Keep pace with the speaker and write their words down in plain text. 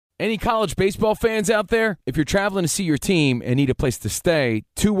Any college baseball fans out there? If you're traveling to see your team and need a place to stay,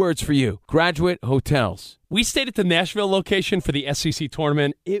 2 words for you: Graduate Hotels. We stayed at the Nashville location for the SEC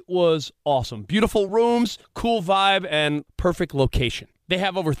tournament. It was awesome. Beautiful rooms, cool vibe, and perfect location. They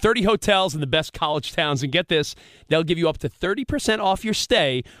have over 30 hotels in the best college towns, and get this, they'll give you up to 30% off your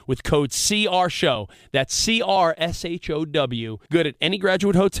stay with code CRSHOW. That's CRSHOW. Good at any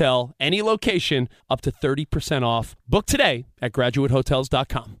Graduate Hotel, any location, up to 30% off. Book today at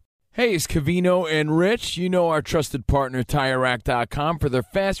graduatehotels.com. Hey, it's Cavino and Rich. You know our trusted partner, TireRack.com, for their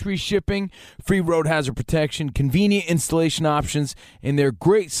fast reshipping, free road hazard protection, convenient installation options, and their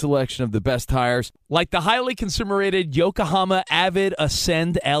great selection of the best tires. Like the highly consumer-rated Yokohama Avid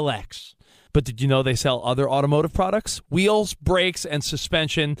Ascend LX. But did you know they sell other automotive products? Wheels, brakes, and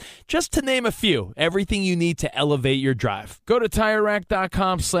suspension, just to name a few. Everything you need to elevate your drive. Go to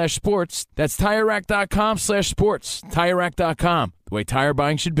TireRack.com/sports. That's TireRack.com/sports. TireRack.com, the way tire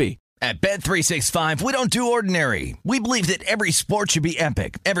buying should be. At Bet365, we don't do ordinary. We believe that every sport should be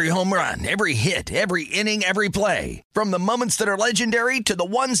epic. Every home run, every hit, every inning, every play. From the moments that are legendary to the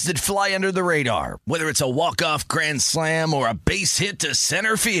ones that fly under the radar. Whether it's a walk-off grand slam or a base hit to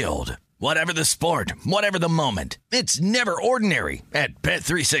center field. Whatever the sport, whatever the moment. It's never ordinary at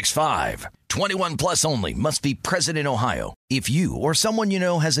Bet365. 21 plus only. Must be present in Ohio. If you or someone you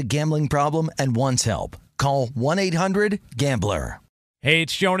know has a gambling problem and wants help, call 1-800-GAMBLER. Hey,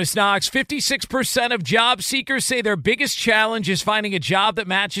 it's Jonas Knox. 56% of job seekers say their biggest challenge is finding a job that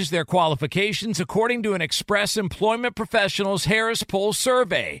matches their qualifications, according to an Express Employment Professionals Harris Poll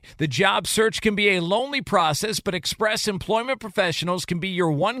survey. The job search can be a lonely process, but Express Employment Professionals can be your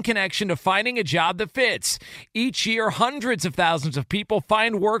one connection to finding a job that fits. Each year, hundreds of thousands of people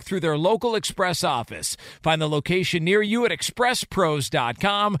find work through their local Express office. Find the location near you at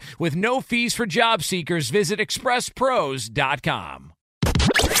expresspros.com. With no fees for job seekers, visit expresspros.com.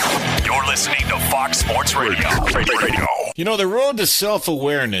 You're listening to Fox Sports Radio. You know, the road to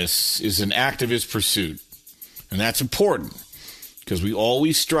self-awareness is an activist pursuit. And that's important because we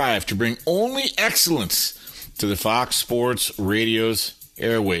always strive to bring only excellence to the Fox Sports Radio's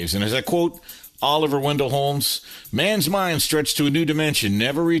airwaves. And as I quote Oliver Wendell Holmes, man's mind stretched to a new dimension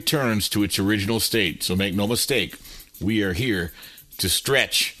never returns to its original state. So make no mistake, we are here to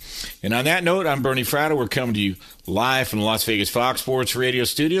stretch. And on that note, I'm Bernie Fratto. We're coming to you live from the Las Vegas Fox Sports Radio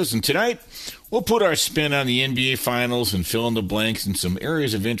studios. And tonight, we'll put our spin on the NBA Finals and fill in the blanks in some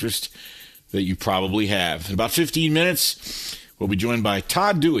areas of interest that you probably have. In about 15 minutes, we'll be joined by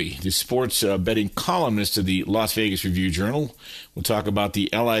Todd Dewey, the sports betting columnist of the Las Vegas Review-Journal. We'll talk about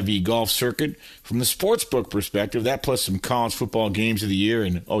the LIV golf circuit from the sportsbook perspective, that plus some college football games of the year,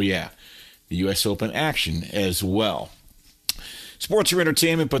 and, oh yeah, the U.S. Open action as well. Sports are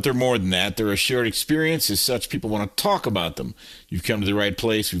entertainment, but they're more than that. They're a shared experience. As such, people want to talk about them. You've come to the right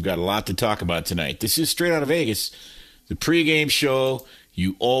place. We've got a lot to talk about tonight. This is Straight Out of Vegas, the pregame show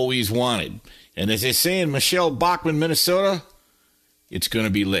you always wanted. And as they say in Michelle Bachman, Minnesota, it's going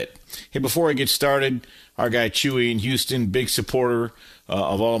to be lit. Hey, before I get started, our guy Chewy in Houston, big supporter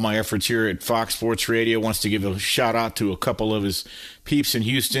of all of my efforts here at Fox Sports Radio, wants to give a shout-out to a couple of his peeps in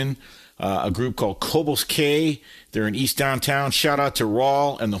Houston. A group called Cobbles K. They're in East Downtown. Shout out to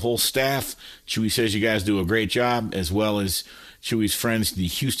Rawl and the whole staff. Chewy says you guys do a great job, as well as Chewy's friends, the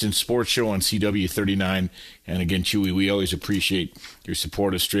Houston Sports Show on CW39. And again, Chewy, we always appreciate your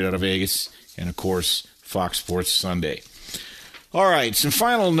support of Straight Out of Vegas and, of course, Fox Sports Sunday. All right, some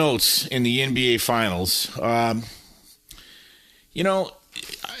final notes in the NBA Finals. You know,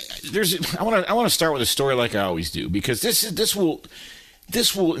 I want to start with a story like I always do, because this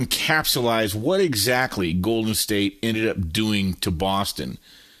will encapsulate what exactly Golden State ended up doing to Boston,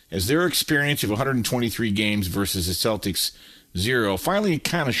 as their experience of 123 games versus the Celtics 0 finally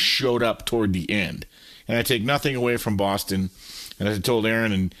kind of showed up toward the end. And I take nothing away from Boston. And as I told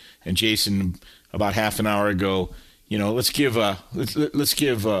Aaron and Jason about half an hour ago, you know, let's give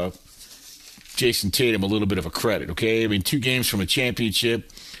Jason Tatum a little bit of a credit, okay? I mean, 2 games from a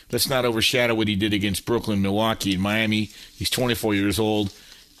championship. Let's not overshadow what he did against Brooklyn, Milwaukee, and Miami. He's 24 years old.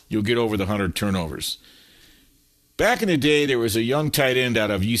 You'll get over the 100 turnovers. Back in the day, there was a young tight end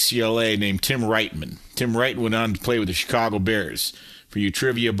out of UCLA named Tim Reitman. Tim Reitman went on to play with the Chicago Bears. For you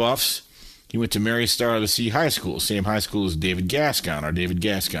trivia buffs, he went to Mary Star of the Sea High School, same high school as David Gascon.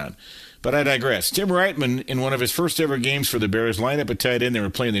 But I digress. Tim Reitman, in one of his first ever games for the Bears, lined up a tight end. They were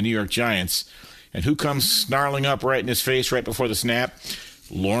playing the New York Giants. And who comes snarling up right in his face right before the snap?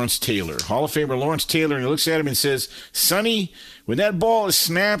 Lawrence Taylor. Hall of Famer Lawrence Taylor. And he looks at him and says, "Sonny, when that ball is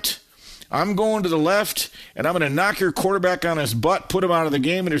snapped, I'm going to the left, and I'm going to knock your quarterback on his butt, put him out of the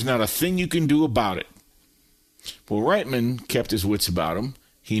game, and there's not a thing you can do about it." Well, Reitman kept his wits about him,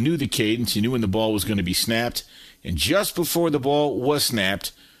 He knew the cadence. He knew when the ball was going to be snapped. And just before the ball was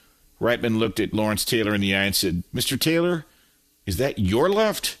snapped, Reitman looked at Lawrence Taylor in the eye and said, "Mr. Taylor, is that your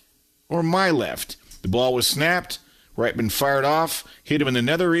left or my left?" The ball was snapped. Reitman fired off, hit him in the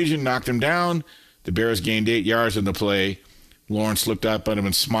nether region, knocked him down. The Bears gained 8 yards on the play. Lawrence looked up at him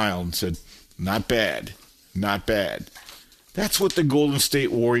and smiled and said, "Not bad, not bad." That's what the Golden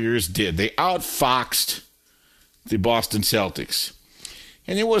State Warriors did. They outfoxed the Boston Celtics.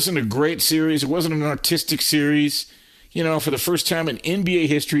 And it wasn't a great series. It wasn't an artistic series. You know, for the first time in NBA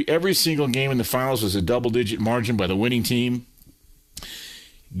history, every single game in the finals was a double-digit margin by the winning team.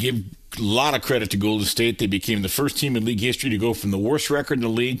 Give a lot of credit to Golden State. They became the first team in league history to go from the worst record in the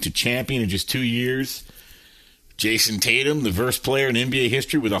league to champion in just 2 years. Jason Tatum, the worst player in NBA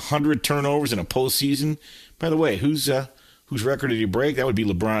history with 100 turnovers in a postseason. By the way, whose record did he break? That would be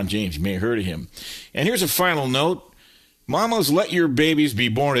LeBron James. You may have heard of him. And here's a final note. Mamas, let your babies be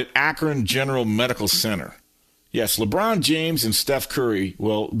born at Akron General Medical Center. Yes, LeBron James and Steph Curry,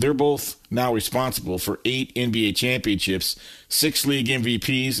 well, they're both now responsible for 8 NBA championships, 6 league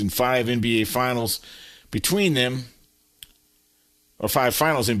MVPs, and 5 NBA finals between them, or 5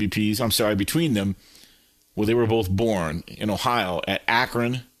 finals MVPs, between them. Well, they were both born in Ohio at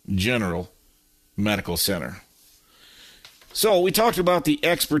Akron General Medical Center. So we talked about the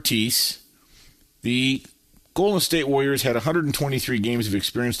expertise. The Golden State Warriors had 123 games of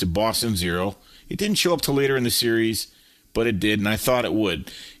experience to Boston 0. It didn't show up till later in the series, but it did, and I thought it would.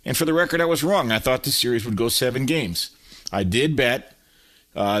 And for the record, I was wrong. I thought the series would go 7 games. I did bet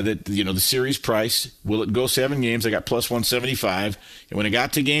that, the series price, will it go 7 games? I got plus 175. And when it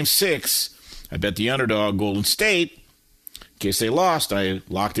got to game 6, I bet the underdog, Golden State. In case they lost, I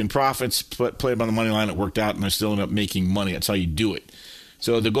locked in profits, played on the money line. It worked out, and I still ended up making money. That's how you do it.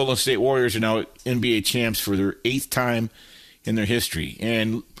 So the Golden State Warriors are now NBA champs for their 8th time in their history.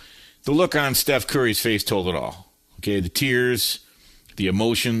 And the look on Steph Curry's face told it all. Okay, the tears, the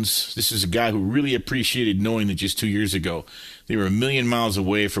emotions. This is a guy who really appreciated knowing that just 2 years ago they were a million miles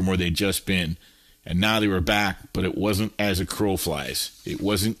away from where they'd just been. And now they were back, but it wasn't as a crow flies. It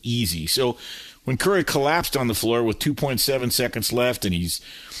wasn't easy. So when Curry collapsed on the floor with 2.7 seconds left and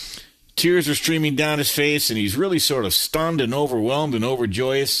tears are streaming down his face, and he's really sort of stunned and overwhelmed and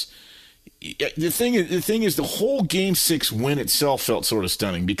overjoyous. The thing is, the whole Game 6 win itself felt sort of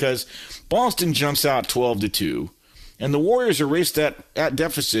stunning because Boston jumps out 12-2, and the Warriors erased that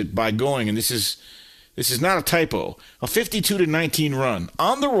deficit by going, and this is not a typo, a 52-19 run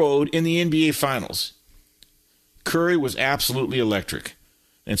on the road in the NBA Finals. Curry was absolutely electric,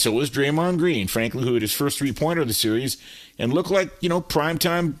 and so was Draymond Green, frankly, who had his first 3-pointer of the series and looked like,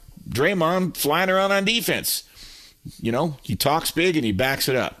 primetime Draymond flying around on defense. He talks big and he backs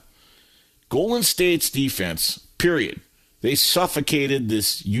it up. Golden State's defense, period. They suffocated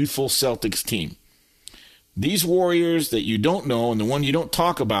this youthful Celtics team. These Warriors that you don't know and the one you don't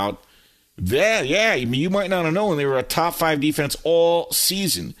talk about, you might not have known they were a top 5 defense all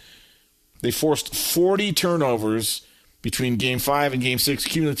season. They forced 40 turnovers between Game 5 and Game 6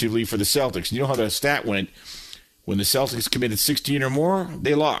 cumulatively for the Celtics. You know how the stat went? When the Celtics committed 16 or more,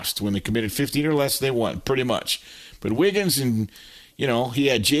 they lost. When they committed 15 or less, they won, pretty much. But Wiggins and, he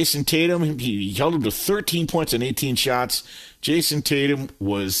had Jason Tatum. He held him to 13 points and 18 shots. Jason Tatum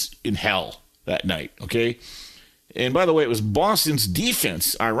was in hell that night, okay? And by the way, it was Boston's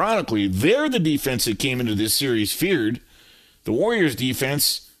defense. Ironically, they're the defense that came into this series feared. The Warriors'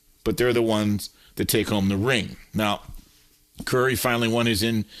 defense, but they're the ones that take home the ring. Now, Curry finally won his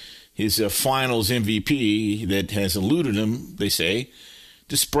finals MVP that has eluded him, they say,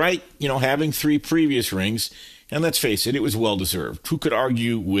 despite, having 3 previous rings. And let's face it, it was well-deserved. Who could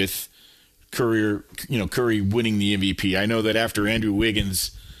argue with Curry winning the MVP? I know that after Andrew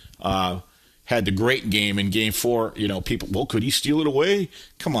Wiggins had the great game in Game 4, people, well, could he steal it away?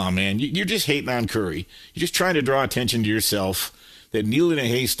 Come on, man. You're just hating on Curry. You're just trying to draw attention to yourself. That Neil in a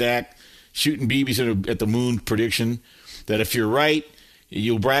haystack, shooting BBs at the moon prediction, that if you're right,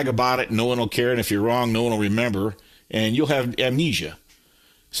 you'll brag about it, no one will care, and if you're wrong, no one will remember, and you'll have amnesia.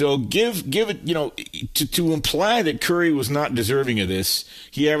 So give it, to imply that Curry was not deserving of this,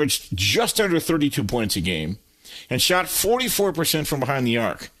 he averaged just under 32 points a game and shot 44% from behind the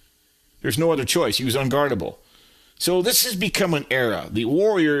arc. There's no other choice. He was unguardable. So this has become an era. The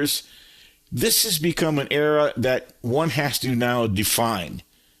Warriors, this has become an era that one has to now define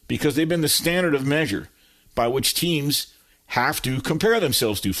because they've been the standard of measure by which teams have to compare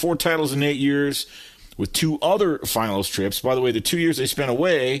themselves to. 4 titles in 8 years with 2 other finals trips. By the way, the 2 years they spent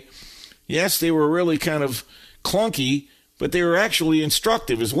away, yes, they were really kind of clunky, but they were actually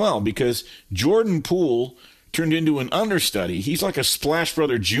instructive as well because Jordan Poole turned into an understudy. He's like a Splash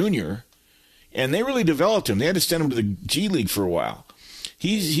Brother Jr., and they really developed him. They had to send him to the G League for a while.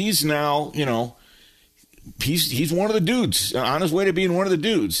 He's now, he's one of the dudes, on his way to being one of the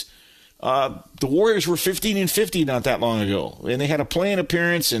dudes. The Warriors were 15-50 not that long ago, and they had a play-in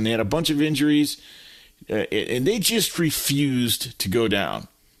appearance, and they had a bunch of injuries, and they just refused to go down.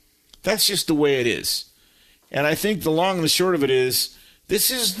 That's just the way it is. And I think the long and the short of it is,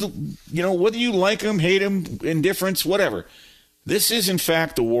 this is whether you like them, hate them, indifference, whatever. This is, in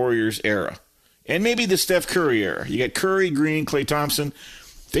fact, the Warriors era. And maybe the Steph Curry era. You got Curry, Green, Klay Thompson.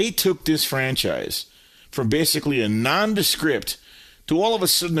 They took this franchise from basically a nondescript to all of a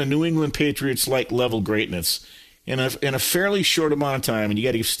sudden a New England Patriots-like level greatness in a fairly short amount of time. And you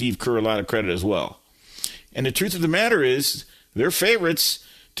got to give Steve Kerr a lot of credit as well. And the truth of the matter is, they're favorites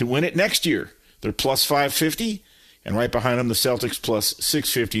to win it next year. They're plus 550. And right behind them, the Celtics plus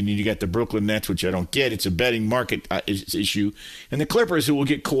 650. And you got the Brooklyn Nets, which I don't get. It's a betting market issue. And the Clippers, who will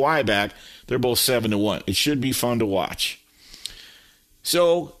get Kawhi back, they're both 7-1. It should be fun to watch.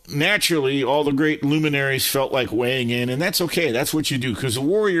 So, naturally, all the great luminaries felt like weighing in, and that's okay. That's what you do, because the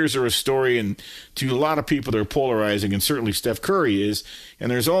Warriors are a story, and to a lot of people, they're polarizing, and certainly Steph Curry is.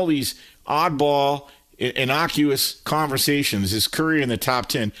 And there's all these oddball, innocuous conversations. Is Curry in the top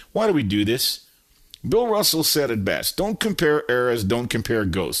 10? Why do we do this? Bill Russell said it best. Don't compare eras, don't compare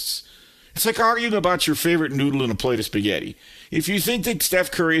ghosts. It's like arguing about your favorite noodle in a plate of spaghetti. If you think that Steph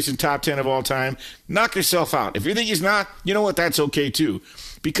Curry is in top 10 of all time, knock yourself out. If you think he's not, you know what, that's okay too.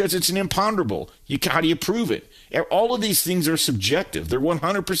 Because it's an imponderable. How do you prove it? All of these things are subjective. They're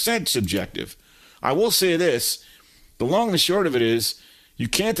 100% subjective. I will say this. The long and the short of it is, you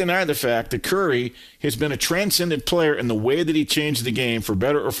can't deny the fact that Curry has been a transcendent player in the way that he changed the game, for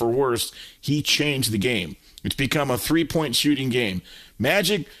better or for worse. He changed the game. It's become a three-point shooting game.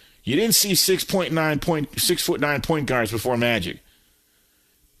 Magic, you didn't see 6'9" point guards before Magic.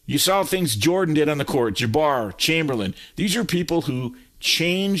 You saw things Jordan did on the court, Jabbar, Chamberlain. These are people who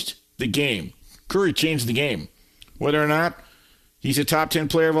changed the game. Curry changed the game. Whether or not he's a top 10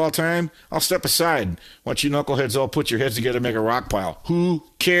 player of all time, I'll step aside. Watch you knuckleheads all put your heads together and make a rock pile. Who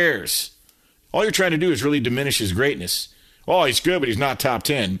cares? All you're trying to do is really diminish his greatness. Oh, he's good, but he's not top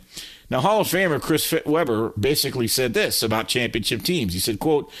 10. Now, Hall of Famer Chris Webber basically said this about championship teams. He said,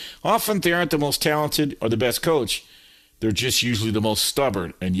 quote, often they aren't the most talented or the best coach. They're just usually the most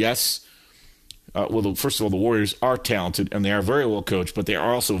stubborn. And yes, first of all, the Warriors are talented and they are very well coached, but they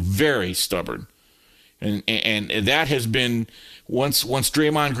are also very stubborn. And that has been, once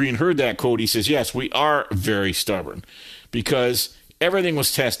Draymond Green heard that quote, he says, yes, we are very stubborn, because everything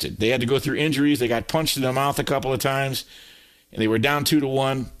was tested. They had to go through injuries. They got punched in the mouth a couple of times, and they were down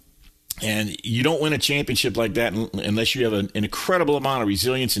 2-1. And you don't win a championship like that unless you have an incredible amount of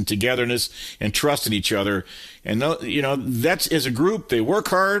resilience and togetherness and trust in each other. And, that's, as a group, they work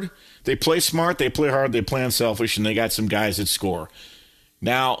hard, they play smart, they play hard, they play unselfish, and they got some guys that score.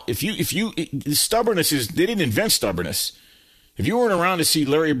 Now, stubbornness is, they didn't invent stubbornness. If you weren't around to see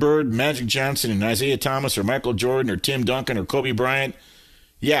Larry Bird, Magic Johnson, and Isaiah Thomas, or Michael Jordan, or Tim Duncan, or Kobe Bryant,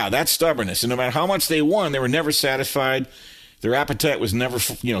 yeah, that's stubbornness. And no matter how much they won, they were never satisfied. Their appetite was never,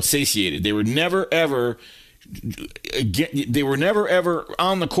 satiated. They were never ever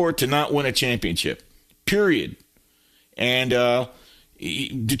on the court to not win a championship. Period. And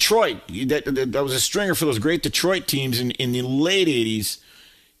Detroit, that was a stringer for those great Detroit teams in the late 80s.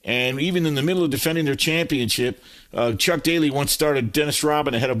 And even in the middle of defending their championship, Chuck Daly once started Dennis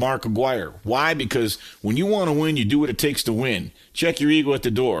Rodman ahead of Mark Aguirre. Why? Because when you want to win, you do what it takes to win. Check your ego at the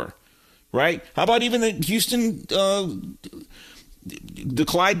door. Right? How about even the Houston, the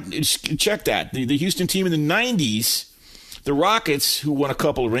Clyde, check that. The Houston team in the 90s, the Rockets, who won a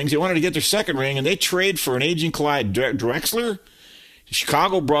couple of rings, they wanted to get their second ring, and they trade for an aging Clyde Drexler.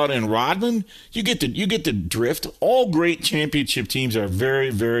 Chicago brought in Rodman. You get the drift. All great championship teams are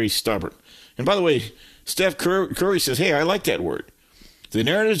very, very stubborn. And by the way, Steph Curry says, hey, I like that word. The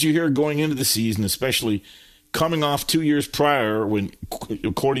narratives you hear going into the season, especially coming off 2 years prior, when,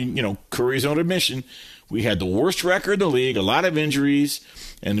 according, Curry's own admission, we had the worst record in the league, a lot of injuries,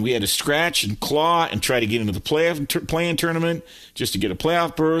 and we had to scratch and claw and try to get into the play-in tournament just to get a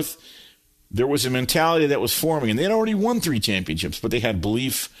playoff berth. There was a mentality that was forming, and they'd already won 3 championships, but they had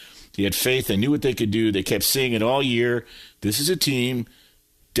belief, they had faith, they knew what they could do. They kept saying it all year. This is a team,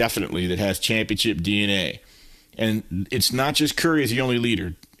 definitely, that has championship DNA. And it's not just Curry as the only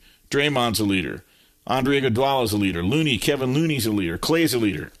leader. Draymond's a leader. Andre Iguodala's a leader. Kevin Looney's a leader. Clay's a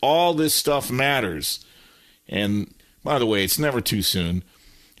leader. All this stuff matters. And, by the way, it's never too soon.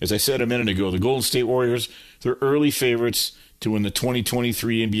 As I said a minute ago, the Golden State Warriors, they're early favorites to win the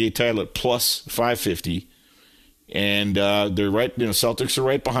 2023 NBA title at plus 550. And they're right. Celtics are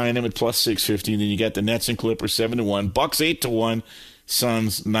right behind them at plus 650. And then you got the Nets and Clippers 7-1, Bucks 8-1,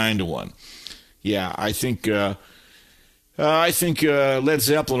 Suns 9-1. Yeah, I think Led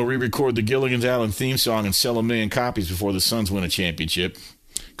Zeppelin will re-record the Gilligan's Island theme song and sell 1 million copies before the Suns win a championship.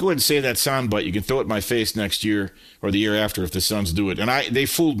 Go ahead and say that soundbite. You can throw it in my face next year or the year after if the Suns do it. And they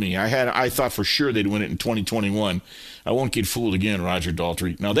fooled me. I thought for sure they'd win it in 2021. I won't get fooled again, Roger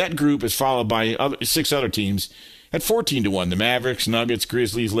Daltrey. Now that group is followed by 6 other teams at 14-1. The Mavericks, Nuggets,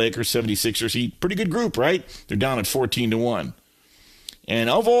 Grizzlies, Lakers, 76ers. Pretty good group, right? They're down at 14-1. And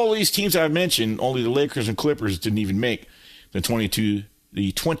of all these teams I've mentioned, only the Lakers and Clippers didn't even make the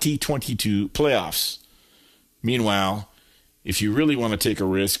 2022 playoffs. Meanwhile, if you really want to take a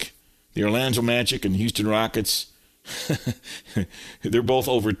risk, the Orlando Magic and the Houston Rockets, they're both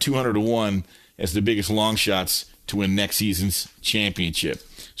over 200-1 as the biggest long shots to win next season's championship.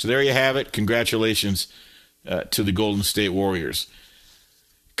 So there you have it. Congratulations to the Golden State Warriors.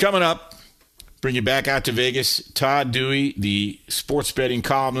 Coming up, bring you back out to Vegas. Todd Dewey, the sports betting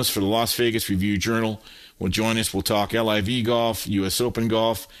columnist for the Las Vegas Review-Journal, will join us. We'll talk LIV golf, U.S. Open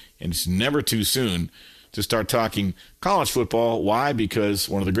golf, and it's never too soon to start talking college football. Why? Because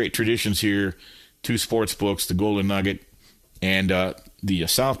one of the great traditions here, 2 sports books, the Golden Nugget and the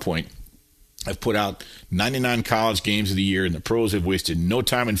South Point, have put out 99 college games of the year, and the pros have wasted no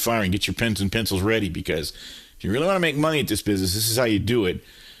time in firing. Get your pens and pencils ready, because if you really want to make money at this business, this is how you do it.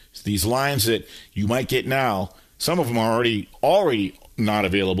 So these lines that you might get now, some of them are already not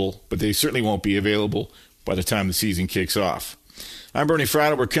available, but they certainly won't be available by the time the season kicks off. I'm Bernie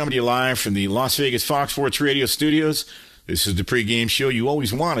Fratto. We're coming to you live from the Las Vegas Fox Sports Radio studios. This is the pregame show you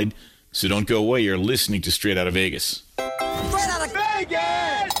always wanted, so don't go away. You're listening to Straight Outta Vegas. Straight Outta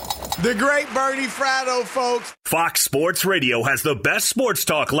Vegas! The great Bernie Fratto, folks. Fox Sports Radio has the best sports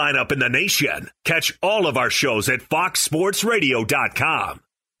talk lineup in the nation. Catch all of our shows at foxsportsradio.com.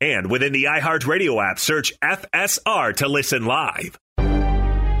 And within the iHeartRadio app, search FSR to listen live.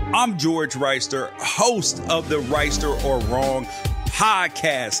 I'm George Reister, host of the Reister or Wrong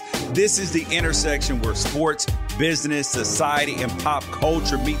podcast. This is the intersection where sports, business, society, and pop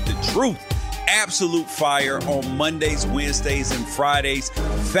culture meet the truth. Absolute fire on Mondays, Wednesdays, and Fridays.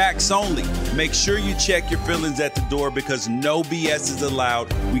 Facts only. Make sure you check your feelings at the door, because no BS is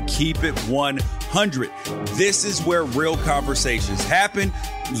allowed. We keep it 100. This is where real conversations happen.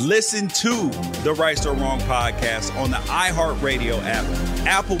 Listen to the Right or Wrong podcast on the iHeartRadio app,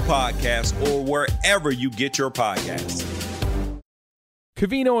 Apple Podcasts, or wherever you get your podcasts.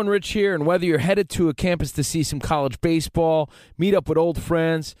 Covino and Rich here, and whether you're headed to a campus to see some college baseball, meet up with old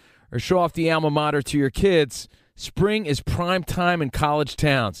friends, or show off the alma mater to your kids, spring is prime time in college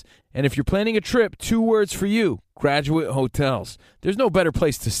towns. And if you're planning a trip, 2 words for you: Graduate Hotels. There's no better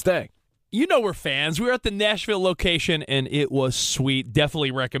place to stay. You know we're fans. We were at the Nashville location, and it was sweet.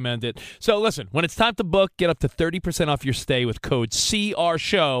 Definitely recommend it. So listen, when it's time to book, get up to 30% off your stay with code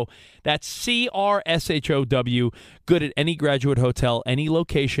CRSHOW. That's CRSHOW. Good at any Graduate Hotel, any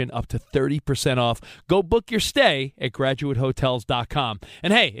location, up to 30% off. Go book your stay at graduatehotels.com.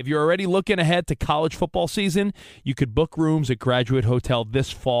 And hey, if you're already looking ahead to college football season, you could book rooms at Graduate Hotel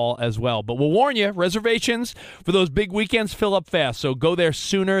this fall as well. But we'll warn you, reservations for those big weekends fill up fast, so go there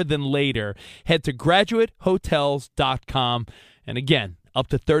sooner than later. Head to graduatehotels.com. And again, up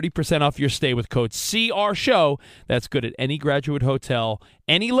to 30% off your stay with code CRSHOW. That's good at any Graduate Hotel,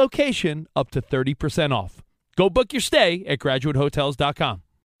 any location, up to 30% off. Go book your stay at graduatehotels.com.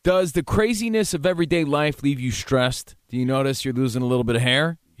 Does the craziness of everyday life leave you stressed? Do you notice you're losing a little bit of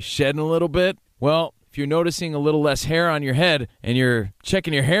hair? You're shedding a little bit? Well, if you're noticing a little less hair on your head and you're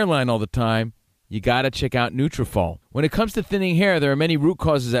checking your hairline all the time, you got to check out Nutrafol. When it comes to thinning hair, there are many root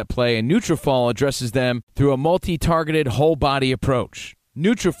causes at play, and Nutrafol addresses them through a multi-targeted whole-body approach.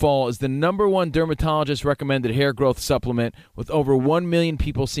 Nutrafol is the #1 dermatologist-recommended hair growth supplement, with over 1 million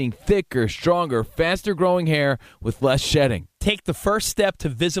people seeing thicker, stronger, faster-growing hair with less shedding. Take the first step to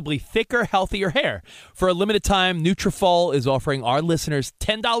visibly thicker, healthier hair. For a limited time, Nutrafol is offering our listeners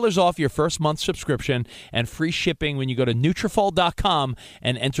 $10 off your first month subscription and free shipping when you go to Nutrafol.com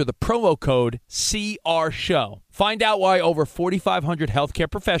and enter the promo code CRSHOW. Find out why over 4,500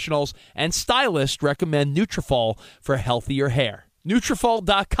 healthcare professionals and stylists recommend Nutrafol for healthier hair.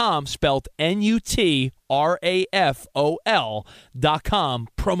 Nutrafol.com, spelled Nutrafol.com,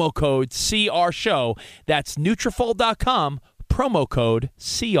 promo code CRSHOW. That's Nutrafol.com, promo code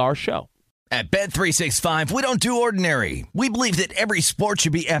CRSHOW. At Bet365, we don't do ordinary. We believe that every sport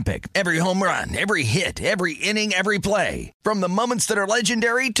should be epic. Every home run, every hit, every inning, every play. From the moments that are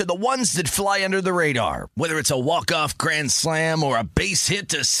legendary to the ones that fly under the radar. Whether it's a walk-off grand slam or a base hit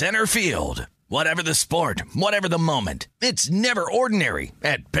to center field. Whatever the sport, whatever the moment, it's never ordinary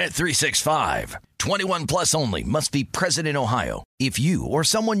at Bet365. 21 plus only. Must be present in Ohio. If you or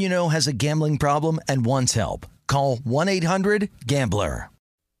someone you know has a gambling problem and wants help, call 1-800-GAMBLER.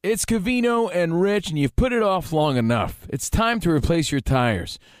 It's Covino and Rich, and you've put it off long enough. It's time to replace your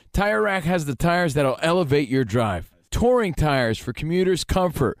tires. Tire Rack has the tires that'll elevate your drive. Touring tires for commuters'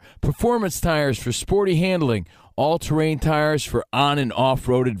 comfort, performance tires for sporty handling, all-terrain tires for on- and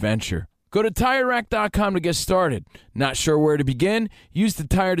off-road adventure. Go to TireRack.com to get started. Not sure where to begin? Use the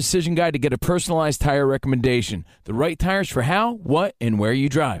Tire Decision Guide to get a personalized tire recommendation. The right tires for how, what, and where you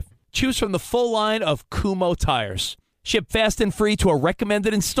drive. Choose from the full line of Kumho tires. Ship fast and free to a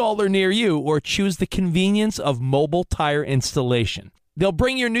recommended installer near you, or choose the convenience of mobile tire installation. They'll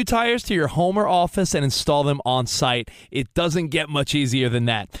bring your new tires to your home or office and install them on site. It doesn't get much easier than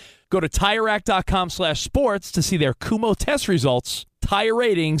that. Go to TireRack.com/sports to see their Kumho test results, tire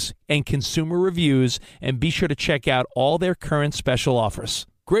ratings, and consumer reviews, and be sure to check out all their current special offers.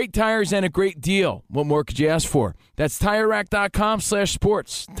 Great tires and a great deal. What more could you ask for? That's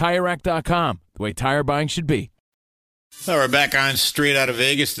TireRack.com/sports. TireRack.com, the way tire buying should be. Well, we're back on Straight Out of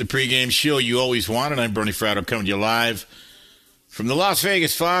Vegas, the pregame show you always wanted. I'm Bernie Fratto coming to you live from the Las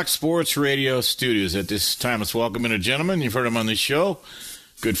Vegas Fox Sports Radio studios. At this time, let's welcome in a gentleman. You've heard him on this show.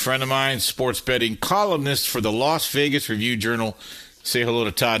 Good friend of mine, sports betting columnist for the Las Vegas Review-Journal. Say hello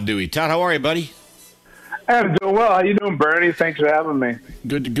to Todd Dewey. Todd, how are you, buddy? I'm doing well. How you doing, Bernie? Thanks for having me.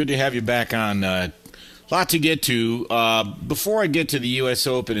 Good to have you back on. Lot to get to. Before I get to the U.S.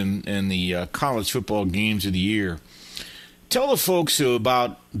 Open and the college football games of the year, tell the folks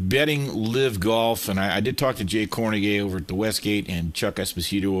about betting Live Golf. And I did talk to Jay Cornegay over at the Westgate and Chuck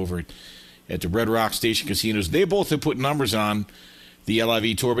Esposito over at the Red Rock Station Casinos. They both have put numbers on the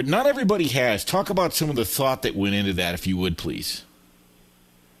LIV Tour, but not everybody has. Talk about some of the thought that went into that, if you would, please.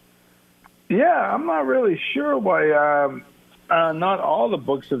 Yeah, I'm not really sure why not all the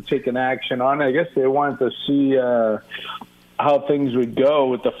books have taken action on it. I guess they wanted to see how things would go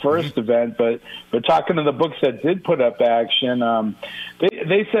with the first event, but talking to the books that did put up action,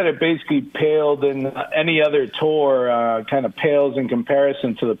 they said it basically paled in any other tour, kind of pales in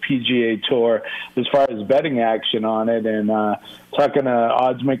comparison to the PGA Tour as far as betting action on it. And talking to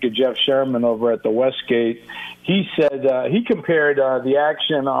oddsmaker Jeff Sherman over at the Westgate, he said he compared the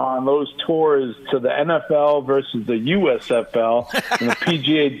action on those tours to the NFL versus the USFL, and the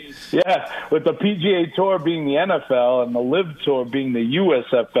PGA, with the PGA Tour being the NFL and the Live Tour being the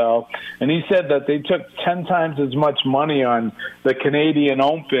USFL. And he said that they took 10 times as much money on the Canadian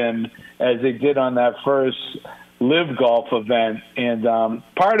Open as they did on that first Live Golf event. And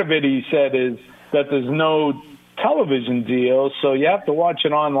part of it, he said, is that there's no television deal, so you have to watch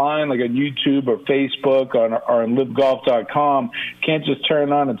it online, like on YouTube or Facebook or on livegolf.com. Can't just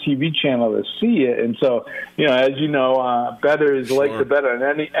turn on a TV channel to see it. And so, as you know, bettors like to bet on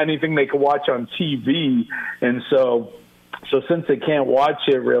anything they can watch on TV. And so since they can't watch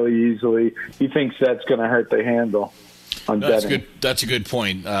it really easily, he thinks that's going to hurt the handle on betting. That's a good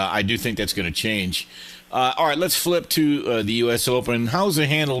point. I do think that's going to change. All right, let's flip to the U.S. Open. How's the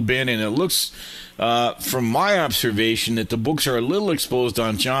handle been? And it looks, from my observation, that the books are a little exposed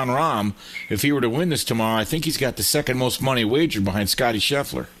on Jon Rahm. If he were to win this tomorrow, I think he's got the second most money wagered behind Scottie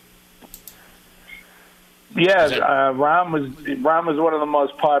Scheffler. Yeah, Rahm was one of the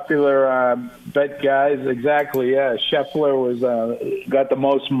most popular bet guys. Exactly. Yeah, Scheffler was got the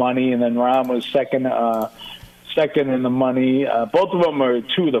most money, and then Rahm was second in the money. Both of them are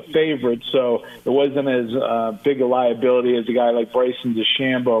two of the favorites, so it wasn't as big a liability as a guy like Bryson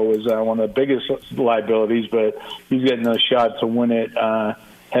DeChambeau was one of the biggest liabilities, but he's getting a shot to win it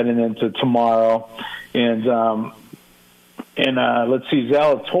heading into tomorrow. And let's see,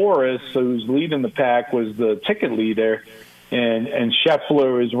 Zalatoris, who's leading the pack, was the ticket leader, and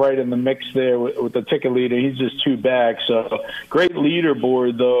Scheffler is right in the mix there with the ticket leader. He's just two back. So great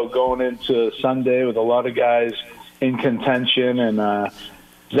leaderboard, though, going into Sunday with a lot of guys in contention. And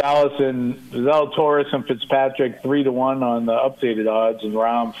Zalatoris and Fitzpatrick 3-1 on the updated odds, and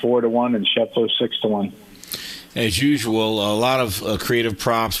Rahm 4-1, and Scheffler 6-1. As usual, a lot of creative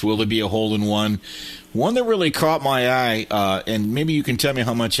props. Will there be a hole-in-one? One that really caught my eye, and maybe you can tell me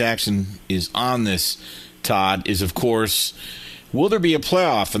how much action is on this, Todd, is, of course, will there be a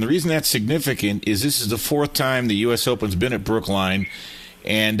playoff? And the reason that's significant is this is the fourth time the U.S. Open's been at Brookline,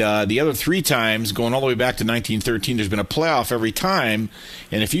 and the other three times, going all the way back to 1913, there's been a playoff every time.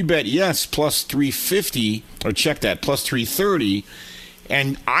 And if you bet yes, plus 350, or check that, plus 330,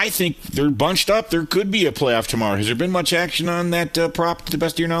 and I think they're bunched up, there could be a playoff tomorrow. Has there been much action on that prop, to the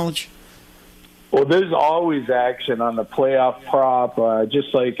best of your knowledge? Well, there's always action on the playoff prop,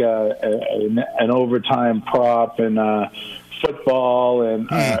 just like an overtime prop and football, and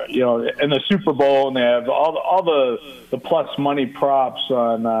in the Super Bowl, and they have all the plus money props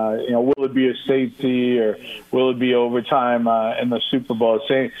on will it be a safety or will it be overtime in the Super Bowl?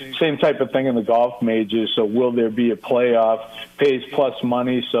 Same type of thing in the golf majors. So will there be a playoff? Pays plus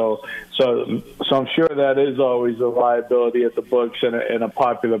money. So I'm sure that is always a liability at the books and a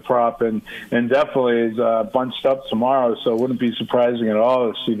popular prop, and definitely is bunched up tomorrow. So it wouldn't be surprising at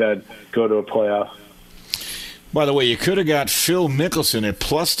all to see that go to a playoff. By the way, you could have got Phil Mickelson at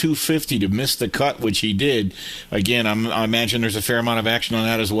plus 250 to miss the cut, which he did. Again, I imagine there's a fair amount of action on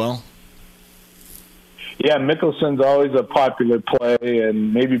that as well. Yeah, Mickelson's always a popular play,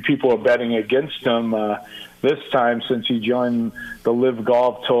 and maybe people are betting against him this time since he joined the Live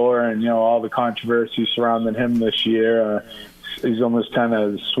Golf Tour and all the controversy surrounding him this year. He's almost kind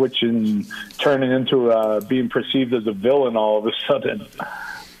of turning into being perceived as a villain all of a sudden.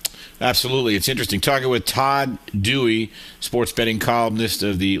 Absolutely. It's interesting. Talking with Todd Dewey, sports betting columnist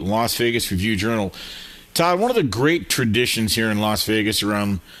of the Las Vegas Review-Journal. Todd, one of the great traditions here in Las Vegas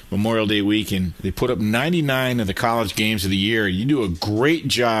around Memorial Day weekend, they put up 99 of the college games of the year. You do a great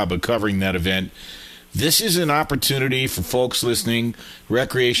job of covering that event. This is an opportunity for folks listening,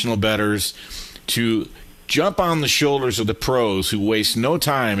 recreational bettors, to jump on the shoulders of the pros who waste no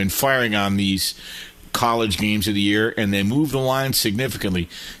time in firing on these college games of the year, and they move the line significantly.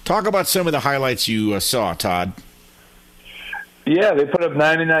 Talk about some of the highlights you saw, Todd. Yeah, they put up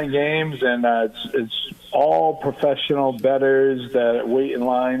 99 games, and it's all professional bettors that wait in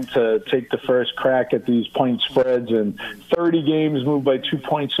line to take the first crack at these point spreads. And 30 games moved by 2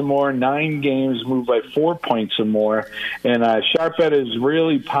 points or more, 9 games moved by 4 points or more. And sharp bettors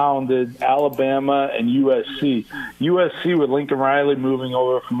really pounded Alabama and USC. USC with Lincoln Riley moving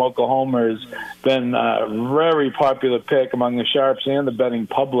over from Oklahoma has been a very popular pick among the sharps and the betting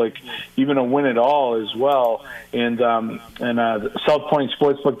public, even a win it all as well. And South Point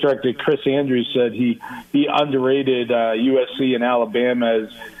Sportsbook director Chris Andrews said he underrated USC and Alabama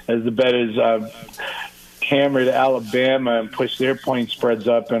as the bettors hammered Alabama and pushed their point spreads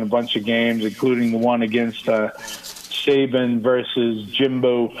up in a bunch of games, including the one against Saban versus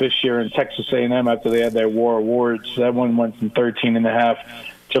Jimbo Fisher and Texas A&M after they had their War Awards. That one went from 13.5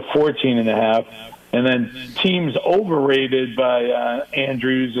 to 14.5. And then teams overrated by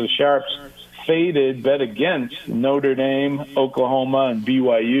Andrews, the Sharps faded, bet against Notre Dame, Oklahoma, and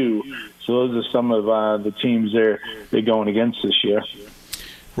BYU. So those are some of the teams they're going against this year.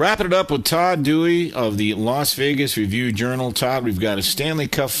 Wrapping it up with Todd Dewey of the Las Vegas Review-Journal. Todd, we've got a Stanley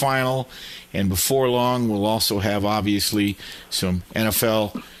Cup final, and before long we'll also have, obviously, some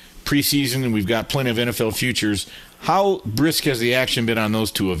NFL preseason, and we've got plenty of NFL futures. How brisk has the action been on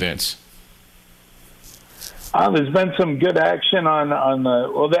those two events? There's been some good action on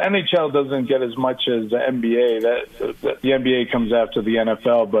the NHL doesn't get as much as the NBA. The NBA comes after the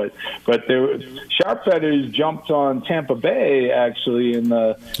NFL, but sharp bettors jumped on Tampa Bay actually in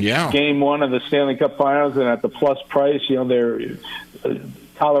the game one of the Stanley Cup Finals, and at the plus price, they're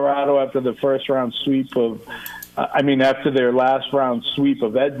Colorado after the first round sweep of. After their last round sweep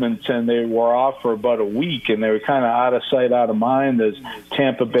of Edmonton, they were off for about a week, and they were kind of out of sight, out of mind as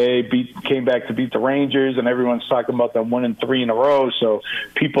Tampa Bay came back to beat the Rangers, and everyone's talking about them winning 3 in a row. So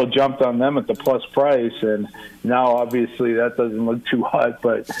people jumped on them at the plus price, and now obviously that doesn't look too hot.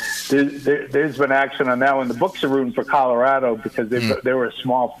 But there's been action on that one. The books are rooting for Colorado because they were a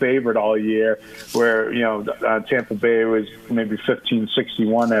small favorite all year, where Tampa Bay was maybe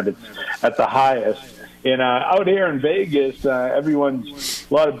 15-61 at the highest. And out here in Vegas, a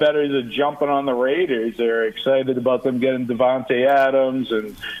lot of bettors are jumping on the Raiders. They're excited about them getting Devontae Adams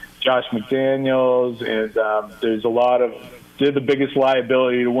and Josh McDaniels, and they're the biggest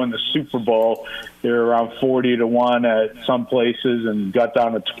liability to win the Super Bowl. They're around 40-1 at some places and got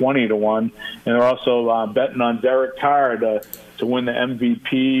down to 20-1. And they're also betting on Derek Carr to win the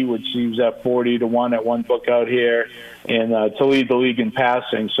MVP, which seems at 40-1 at one book out here, and to lead the league in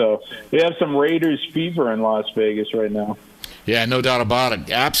passing. So they have some Raiders fever in Las Vegas right now. Yeah, no doubt about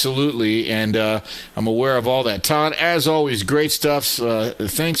it. Absolutely, and I'm aware of all that. Todd, as always, great stuff.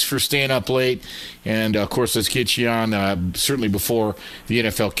 Thanks for staying up late, and, of course, let's get you on certainly before the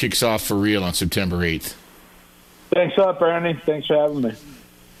NFL kicks off for real on September 8th. Thanks a lot, Bernie. Thanks for having me.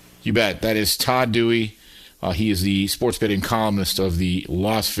 You bet. That is Todd Dewey. He is the sports betting columnist of the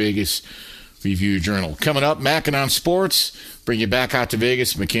Las Vegas Review-Journal. Coming up, Mackin on Sports. Bring you back out to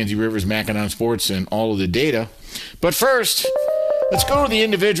Vegas. Mackenzie Rivers, Mackin on Sports, and all of the data. But first, Let's go to the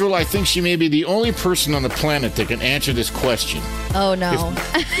individual. I think she may be the only person on the planet that can answer this question. Oh, no.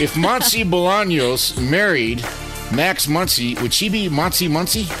 If Monty Bolaños married Max Muncy, would she be Monty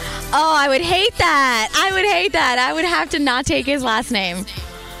Muncy? Oh, I would hate that. I would have to not take his last name.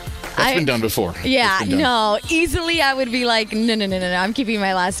 That's been done before. Yeah, no. Easily I would be like, no, I'm keeping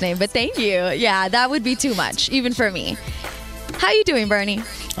my last name. But thank you. Yeah, that would be too much, even for me. How you doing, Bernie?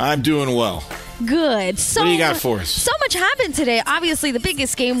 I'm doing well. Good. What do you got for us? So much happened today. Obviously, the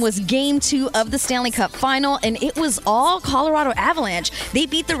biggest game was Game 2 of the Stanley Cup Final, and it was all Colorado Avalanche. They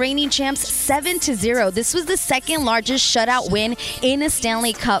beat the reigning champs 7-0. This was the second largest shutout win in a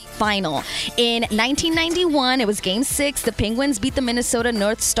Stanley Cup Final. In 1991, it was Game 6. The Penguins beat the Minnesota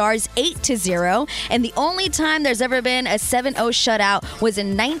North Stars 8-0, and the only time there's ever been a 7-0 shutout was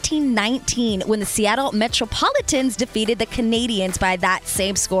in 1919 when the Seattle Metropolitans defeated the Canadiens by that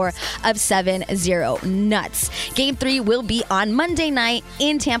same score of 7-0. Nuts. Game 3 will be on Monday night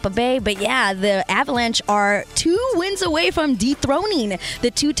in Tampa Bay. But yeah, the Avalanche are 2 wins away from dethroning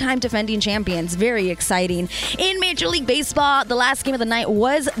the 2-time defending champions. Very exciting. In Major League Baseball, the last game of the night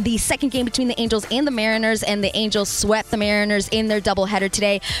was the second game between the Angels and the Mariners, and the Angels swept the Mariners in their doubleheader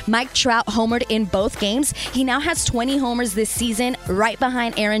today. Mike Trout homered in both games. He now has 20 homers this season, right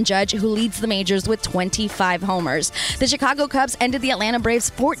behind Aaron Judge, who leads the majors with 25 homers. The Chicago Cubs ended the Atlanta Braves'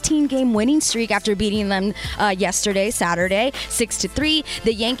 14-game winning streak after beating them Saturday, 6-3.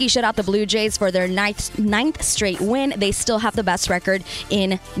 The Yankees shut out the Blue Jays for their ninth straight win. They still have the best record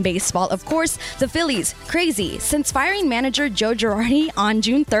in baseball. Of course, the Phillies, crazy. Since firing manager Joe Girardi on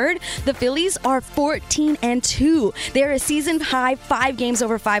June 3rd, the Phillies are 14-2. They're a season high 5 games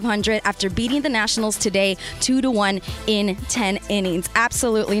over 500 after beating the Nationals today 2-1 in 10 innings.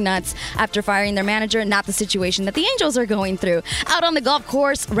 Absolutely nuts after firing their manager. Not the situation that the Angels are going through. Out on the golf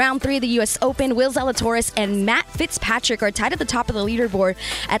course, round 3 of the U.S. Open, Will Zalatoris and Matt Fitzpatrick are tied at the top of the leaderboard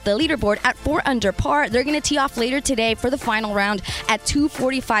at 4 under par. They're going to tee off later today for the final round at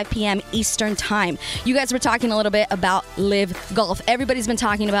 2:45 p.m. Eastern Time. You guys were talking a little bit about LIV Golf. Everybody's been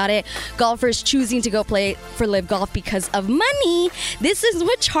talking about it. Golfers choosing to go play for LIV Golf because of money. This is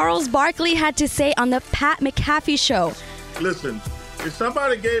what Charles Barkley had to say on the Pat McAfee show. Listen, if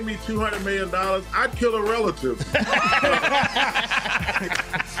somebody gave me $200 million, I'd kill a relative.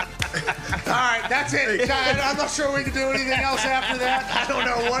 All right, that's it. I'm not sure we can do anything else after that. I don't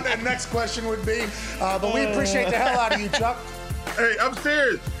know what the next question would be, but we appreciate the hell out of you, Chuck. Hey, I'm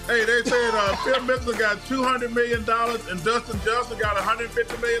serious. Hey, they said Phil Mickelson got $200 million and Dustin Johnson got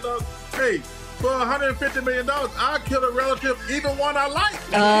 $150 million. Hey, for $150 million, I'll kill a relative, even one I like.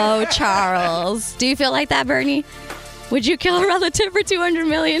 Oh, Charles. Do you feel like that, Bernie? Would you kill a relative for $200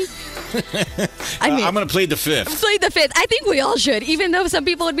 million? I'm going to plead the fifth. Plead the fifth. I think we all should, even though some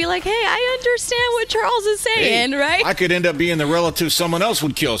people would be like, hey, I understand what Charles is saying, right? I could end up being the relative someone else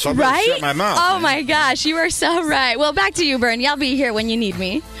would kill, so I'm going to shut my mouth. Oh, my gosh. You are so right. Well, back to you, Bernie. I'll be here when you need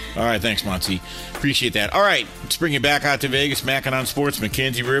me. All right. Thanks, Monty. Appreciate that. All right. Let's bring you back out to Vegas. Mackin' on Sports,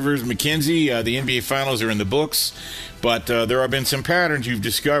 Mackenzie Rivers. Mackenzie, the NBA Finals are in the books, but there have been some patterns you've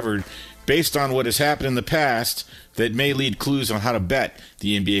discovered based on what has happened in the past that may lead clues on how to bet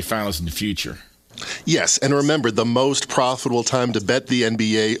the NBA Finals in the future. Yes, and remember, the most profitable time to bet the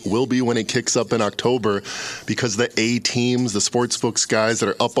NBA will be when it kicks up in October, because the A teams, the sportsbooks guys that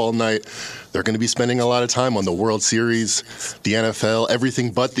are up all night, they're going to be spending a lot of time on the World Series, the NFL,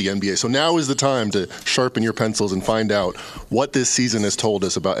 everything but the NBA. So now is the time to sharpen your pencils and find out what this season has told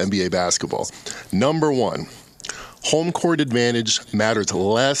us about NBA basketball. Number 1. Home court advantage matters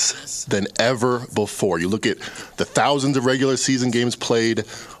less than ever before. You look at the thousands of regular season games played,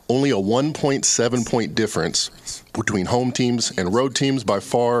 only a 1.7 point difference between home teams and road teams by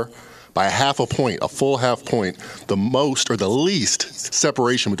a half a point, a full half point, the most or the least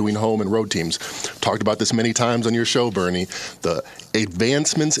separation between home and road teams. Talked about this many times on your show, Bernie. The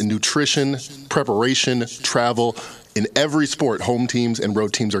advancements in nutrition, preparation, travel, in every sport, home teams and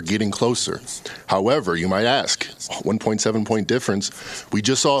road teams are getting closer. However, you might ask, 1.7 point difference. We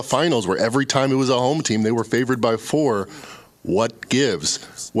just saw a finals where every time it was a home team, they were favored by 4. What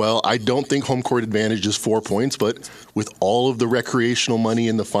gives? Well, I don't think home court advantage is 4 points, but with all of the recreational money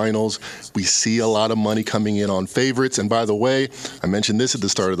in the finals, we see a lot of money coming in on favorites. And by the way, I mentioned this at the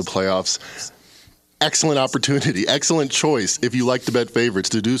start of the playoffs. Excellent opportunity, excellent choice if you like to bet favorites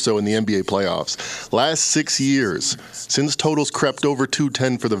to do so in the NBA playoffs. Last 6 years, since totals crept over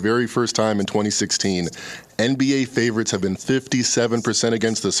 210 for the very first time in 2016, NBA favorites have been 57%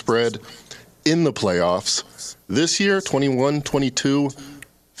 against the spread in the playoffs. This year, 21-22,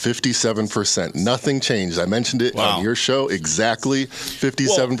 57%. Nothing changed. I mentioned it on your show. Exactly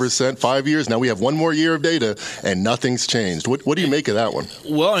 57%. 5 years. Now we have one more year of data, and nothing's changed. What do you make of that one?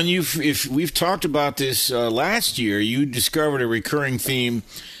 Well, and if we've talked about this last year, you discovered a recurring theme,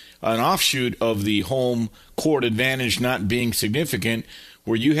 an offshoot of the home court advantage not being significant,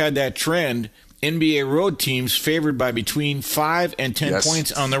 where you had that trend, NBA road teams favored by between 5 and 10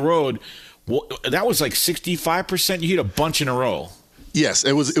 points on the road. Well, that was like 65%. You hit a bunch in a row. Yes,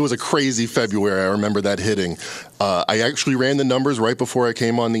 it was a crazy February. I remember that hitting. I actually ran the numbers right before I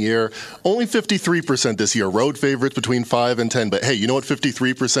came on the air. Only 53% this year. Road favorites between 5 and 10. But hey, you know what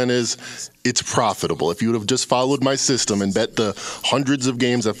 53% is? It's profitable. If you would have just followed my system and bet the hundreds of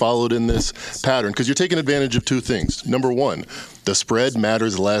games that followed in this pattern, because you're taking advantage of two things. Number one, the spread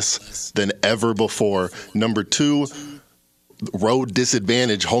matters less than ever before. Number two, road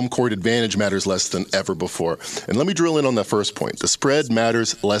disadvantage, home court advantage matters less than ever before. And let me drill in on that first point. The spread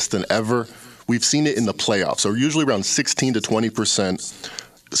matters less than ever. We've seen it in the playoffs. So usually around 16 to 20%,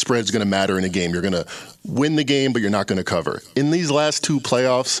 the spread's going to matter in a game. You're going to win the game, but you're not going to cover. In these last two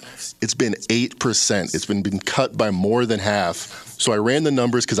playoffs, it's been 8%. It's been cut by more than half. So I ran the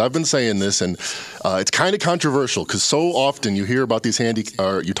numbers because I've been saying this, and it's kind of controversial because so often you hear about these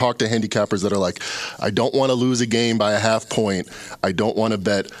you talk to handicappers that are like, I don't want to lose a game by a half point. I don't want to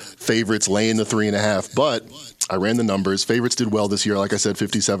bet favorites laying the 3.5. But I ran the numbers. Favorites did well this year, like I said,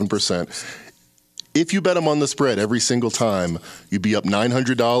 57%. If you bet them on the spread every single time, you'd be up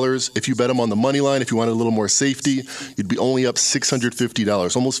 $900. If you bet them on the money line, if you wanted a little more safety, you'd be only up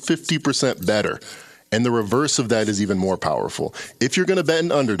 $650, almost 50% better. And the reverse of that is even more powerful. If you're going to bet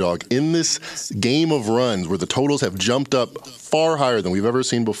an underdog in this game of runs where the totals have jumped up far higher than we've ever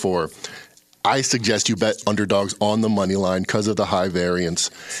seen before, I suggest you bet underdogs on the money line because of the high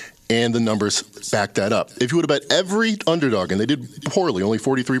variance. And the numbers back that up. If you would have bet every underdog, and they did poorly, only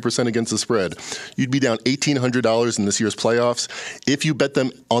 43% against the spread, you'd be down $1,800 in this year's playoffs. If you bet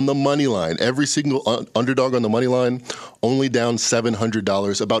them on the money line, every single underdog on the money line, only down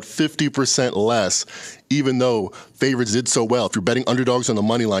 $700, about 50% less, even though favorites did so well. If you're betting underdogs on the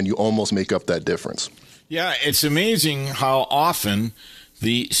money line, you almost make up that difference. Yeah, it's amazing how often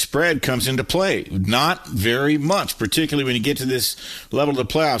the spread comes into play. Not very much, particularly when you get to this level of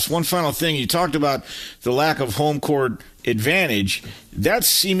the playoffs. One final thing, you talked about the lack of home court advantage. That's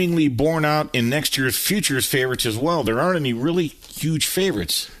seemingly borne out in next year's futures favorites as well. There aren't any really huge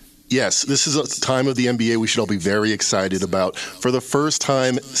favorites. Yes, this is a time of the NBA we should all be very excited about. For the first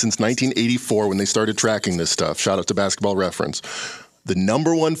time since 1984 when they started tracking this stuff, shout out to Basketball Reference, the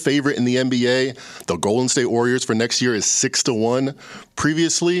number one favorite in the NBA, the Golden State Warriors for next year, is 6-1.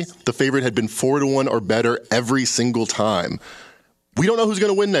 Previously, the favorite had been 4-1 or better every single time. We don't know who's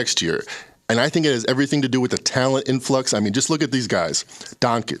going to win next year. And I think it has everything to do with the talent influx. I mean, just look at these guys.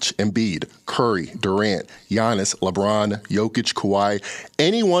 Doncic, Embiid, Curry, Durant, Giannis, LeBron, Jokic, Kawhi.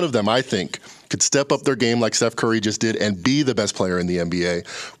 Any one of them, I think, could step up their game like Steph Curry just did and be the best player in the NBA.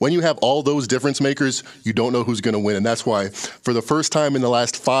 When you have all those difference makers, you don't know who's going to win. And that's why, for the first time in the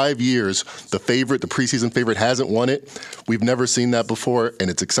last 5 years, the preseason favorite hasn't won it. We've never seen that before, and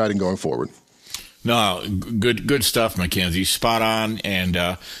it's exciting going forward. No, good stuff, Mackenzie. Spot on,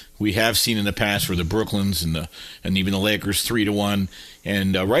 and we have seen in the past where the Brooklyns and even the Lakers 3-1,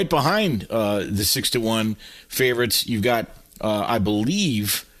 and right behind the 6-1 favorites, you've got I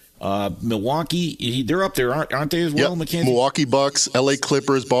believe Milwaukee. They're up there, aren't they as well, Mackenzie? Milwaukee Bucks, LA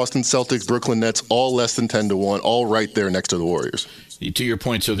Clippers, Boston Celtics, Brooklyn Nets, all less than 10-1, all right there next to the Warriors. To your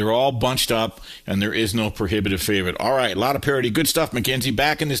point, so they're all bunched up, and there is no prohibitive favorite. All right, a lot of parity. Good stuff, Mackenzie.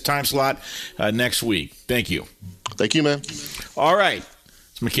 Back in this time slot next week. Thank you. Thank you, man. All right.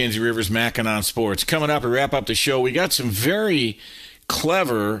 It's Mackenzie Rivers, Mackinac Sports. Coming up, we wrap up the show. We got some very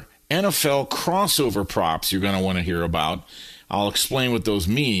clever NFL crossover props you're going to want to hear about. I'll explain what those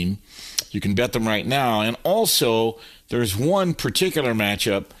mean. You can bet them right now. And also, there's one particular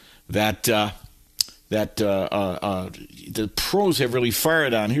matchup that the pros have really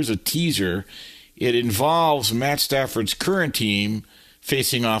fired on. Here's a teaser. It involves Matt Stafford's current team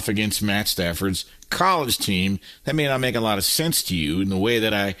facing off against Matt Stafford's college team. That may not make a lot of sense to you in the way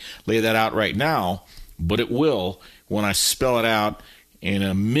that I lay that out right now, but it will when I spell it out in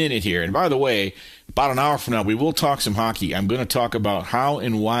a minute here. And by the way, about an hour from now, we will talk some hockey. I'm going to talk about how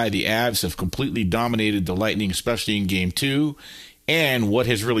and why the Avs have completely dominated the Lightning, especially in Game 2, and what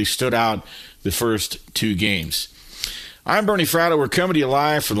has really stood out the first two games. I'm Bernie Fratto. We're coming to you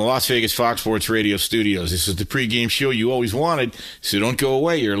live from the Las Vegas Fox Sports Radio studios. This is the pregame show you always wanted, so don't go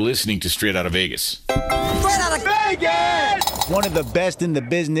away. You're listening to Straight Outta Vegas. Straight Outta Vegas! One of the best in the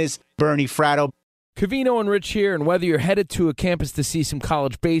business, Bernie Fratto. Covino and Rich here, and whether you're headed to a campus to see some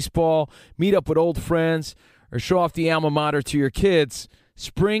college baseball, meet up with old friends, or show off the alma mater to your kids,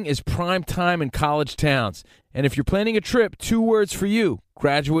 spring is prime time in college towns. And if you're planning a trip, 2 words for you: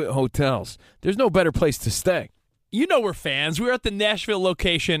 Graduate Hotels. There's no better place to stay. You know we're fans. We were at the Nashville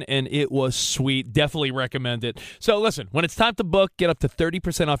location, and it was sweet. Definitely recommend it. So listen, when it's time to book, get up to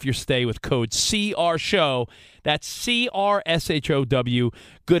 30% off your stay with code CRSHOW. That's CRSHOW.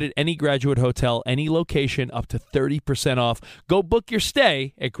 Good at any Graduate Hotel, any location, up to 30% off. Go book your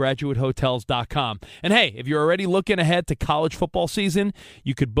stay at graduatehotels.com. And hey, if you're already looking ahead to college football season,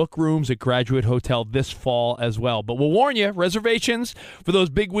 you could book rooms at Graduate Hotel this fall as well. But we'll warn you, reservations for those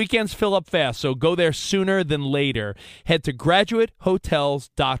big weekends fill up fast, so go there sooner than later. Head to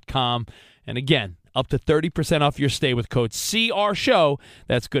graduatehotels.com. And again, up to 30% off your stay with code CRSHOW.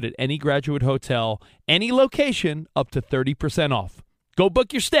 That's good at any Graduate Hotel, any location, up to 30% off. Go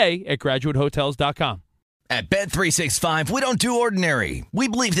book your stay at graduatehotels.com. At Bet365, we don't do ordinary. We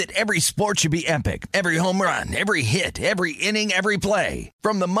believe that every sport should be epic. Every home run, every hit, every inning, every play.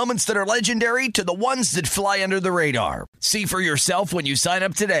 From the moments that are legendary to the ones that fly under the radar. See for yourself when you sign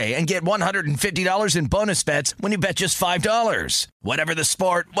up today and get $150 in bonus bets when you bet just $5. Whatever the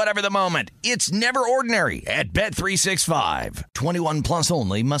sport, whatever the moment, it's never ordinary at Bet365. 21 plus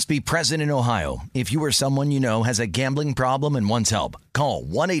only. Must be present in Ohio. If you or someone you know has a gambling problem and wants help, call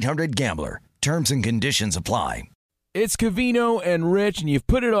 1-800-GAMBLER. Terms and conditions apply. It's Covino and Rich, and you've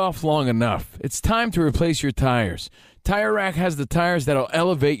put it off long enough. It's time to replace your tires. Tire Rack has the tires that'll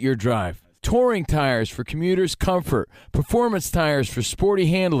elevate your drive. Touring tires for commuters' comfort, performance tires for sporty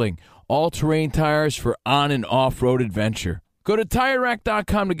handling, all-terrain tires for on- and off-road adventure. Go to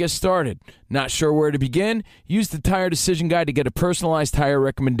TireRack.com to get started. Not sure where to begin? Use the Tire Decision Guide to get a personalized tire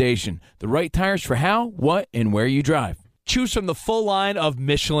recommendation. The right tires for how, what, and where you drive. Choose from the full line of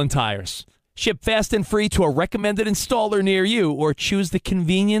Michelin tires. Ship fast and free to a recommended installer near you, or choose the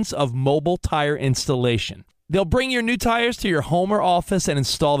convenience of mobile tire installation. They'll bring your new tires to your home or office and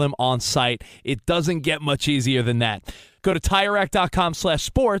install them on site. It doesn't get much easier than that. Go to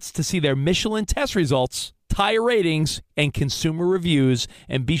TireRack.com/sports to see their Michelin test results, tire ratings, and consumer reviews,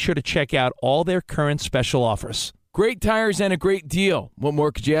 and be sure to check out all their current special offers. Great tires and a great deal. What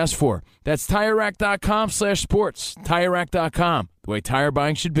more could you ask for? That's TireRack.com/sports. TireRack.com, the way tire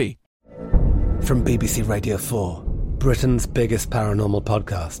buying should be. From BBC Radio 4, Britain's biggest paranormal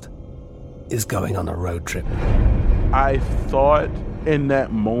podcast is going on a road trip. I thought in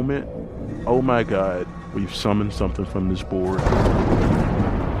that moment, oh my God, we've summoned something from this board.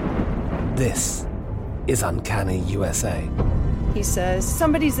 This is Uncanny USA. He says,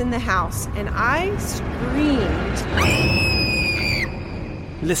 somebody's in the house, and I screamed.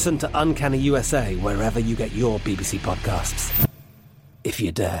 Listen to Uncanny USA wherever you get your BBC podcasts, if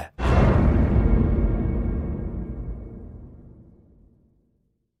you dare.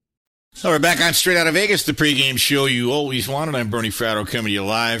 So we're back on Straight Outta Vegas, the pregame show you always wanted. I'm Bernie Fratto coming to you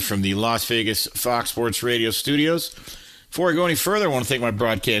live from the Las Vegas Fox Sports Radio studios. Before I go any further, I want to thank my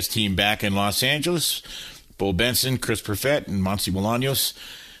broadcast team back in Los Angeles, Bo Benson, Chris Perfett, and Monty Bolaños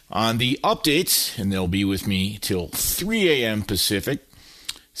on the updates, and they'll be with me till 3 a.m. Pacific,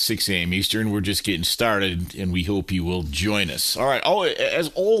 6 a.m. Eastern. We're just getting started, and we hope you will join us. All right, as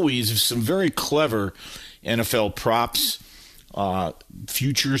always, some very clever NFL props.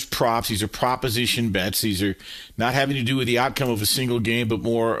 Futures props. These are proposition bets. These are not having to do with the outcome of a single game, but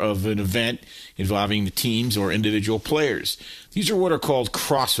more of an event involving the teams or individual players. These are what are called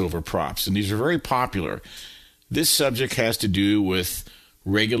crossover props, and these are very popular. This subject has to do with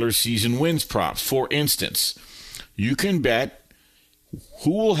regular season wins props. For instance, you can bet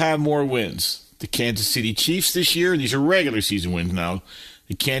who will have more wins. The Kansas City Chiefs this year. These are regular season wins now.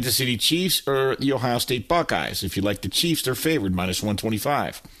 The Kansas City Chiefs or the Ohio State Buckeyes. If you like the Chiefs, they're favored, minus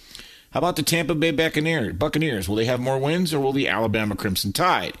 125. How about the Tampa Bay Buccaneers? Will they have more wins, or will the Alabama Crimson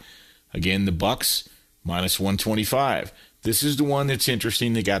Tide? Again, the Bucks, minus 125. This is the one that's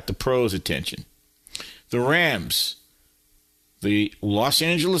interesting. They got the pros' attention. The Rams, the Los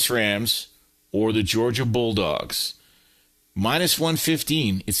Angeles Rams, or the Georgia Bulldogs. Minus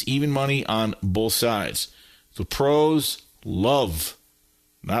 115. It's even money on both sides. The pros love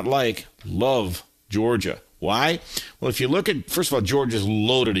Georgia. Why? Well, if you look at, first of all, Georgia's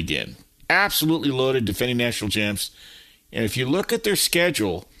loaded again. Absolutely loaded, defending national champs. And if you look at their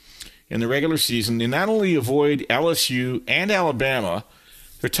schedule in the regular season, they not only avoid LSU and Alabama,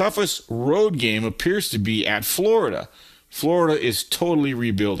 their toughest road game appears to be at Florida. Florida is totally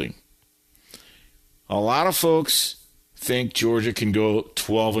rebuilding. A lot of folks think Georgia can go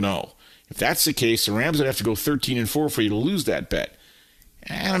 12-0. If that's the case, the Rams would have to go 13-4 for you to lose that bet.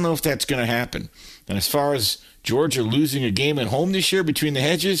 I don't know if that's going to happen. And as far as Georgia losing a game at home this year between the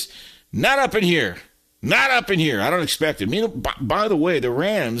hedges, not up in here. Not up in here. I don't expect it. By the way, the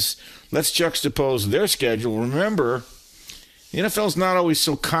Rams, let's juxtapose their schedule. Remember, the NFL's not always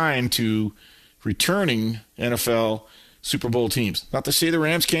so kind to returning NFL Super Bowl teams. Not to say the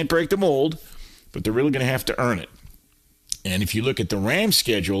Rams can't break the mold, but they're really going to have to earn it. And if you look at the Rams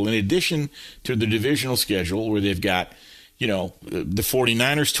schedule, in addition to the divisional schedule where they've got, the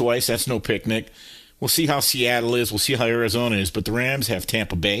 49ers twice, that's no picnic. We'll see how Seattle is. We'll see how Arizona is. But the Rams have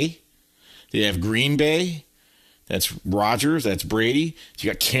Tampa Bay. They have Green Bay. That's Rodgers. That's Brady. So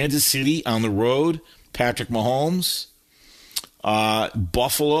you got Kansas City on the road. Patrick Mahomes.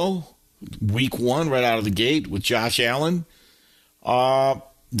 Buffalo, week 1 right out of the gate with Josh Allen.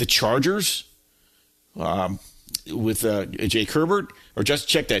 The Chargers with Jake Herbert. Or just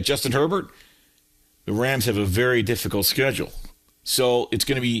check that, Justin Herbert. The Rams have a very difficult schedule. So it's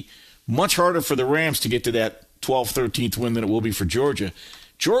going to be much harder for the Rams to get to that 12th, 13th win than it will be for Georgia.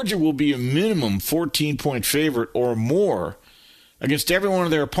 Georgia will be a minimum 14-point favorite or more against every one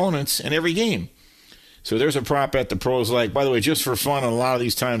of their opponents in every game. So there's a prop bet the pros like. By the way, just for fun, and a lot of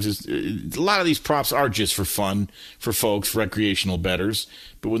these props are just for fun for folks, recreational bettors.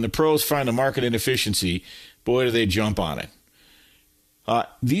 But when the pros find a market inefficiency, boy, do they jump on it.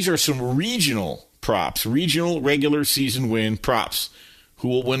 These are some regional props, regional regular season win props. Who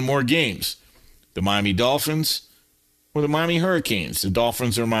will win more games? The Miami Dolphins or the Miami Hurricanes? The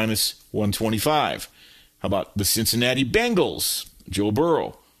Dolphins are minus 125. How about the Cincinnati Bengals, Joe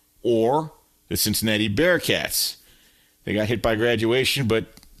Burrow, or the Cincinnati Bearcats? They got hit by graduation, but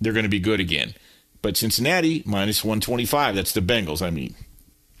they're going to be good again. But Cincinnati, minus 125. That's the Bengals, I mean.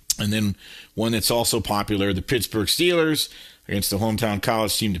 And then one that's also popular, the Pittsburgh Steelers against the hometown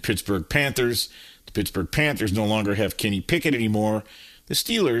college team, the Pittsburgh Panthers. The Pittsburgh Panthers no longer have Kenny Pickett anymore. The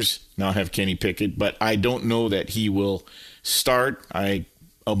Steelers now have Kenny Pickett, but I don't know that he will start. I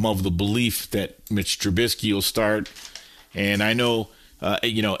am of the belief that Mitch Trubisky will start. And I know,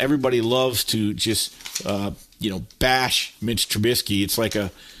 everybody loves to just, bash Mitch Trubisky.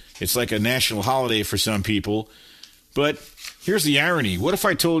 It's like a national holiday for some people. But here's the irony. What if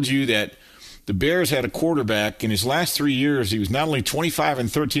I told you that the Bears had a quarterback in his last 3 years? He was not only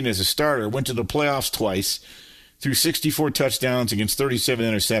 25-13 as a starter, went to the playoffs twice, threw 64 touchdowns against 37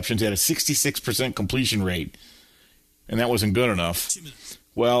 interceptions, had a 66% completion rate, and that wasn't good enough.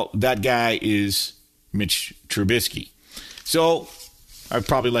 Well, that guy is Mitch Trubisky. So I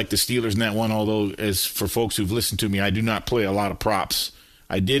probably like the Steelers in that one, although as for folks who've listened to me, I do not play a lot of props.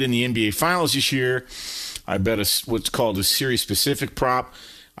 I did in the NBA Finals this year. I bet what's called a series-specific prop.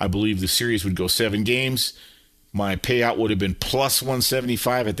 I believe the series would go 7 games. My payout would have been plus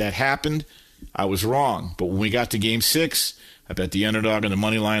 175 if that happened. I was wrong. But when we got to Game 6, I bet the underdog on the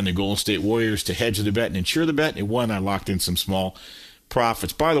money line, the Golden State Warriors, to hedge the bet and insure the bet. And won. I locked in some small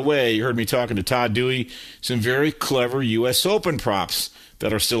profits. By the way, you heard me talking to Todd Dewey, some very clever U.S. Open props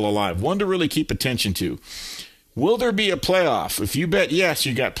that are still alive. One to really keep attention to. Will there be a playoff? If you bet yes,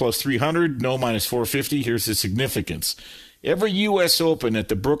 you got plus 300. No, minus 450. Here's the significance. Every U.S. Open at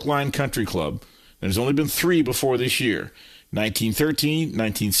the Brookline Country Club, there's only been 3 before this year, 1913,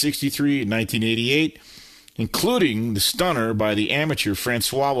 1963, and 1988, including the stunner by the amateur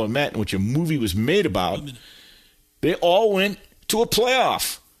Francois Ouimet, in which a movie was made about. They all went to a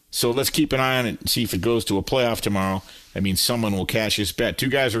playoff. So let's keep an eye on it and see if it goes to a playoff tomorrow. That means someone will cash his bet. 2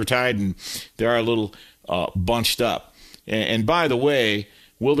 guys are tied, and they are a little bunched up. And by the way,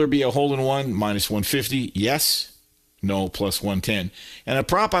 will there be a hole-in-one, minus 150? Yes. No, plus 110. And a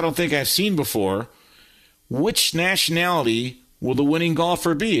prop I don't think I've seen before. Which nationality will the winning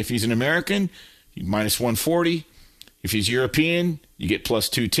golfer be? If he's an American, minus 140. If he's European, you get plus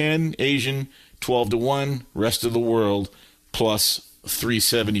 210. Asian, 12-1. Rest of the world, plus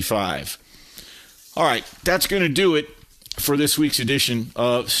 375. All right, that's going to do it for this week's edition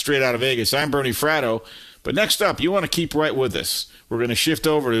of Straight Out of Vegas. I'm Bernie Fratto. But next up, you want to keep right with us. We're going to shift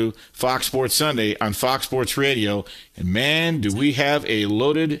over to Fox Sports Sunday on Fox Sports Radio. And, man, do we have a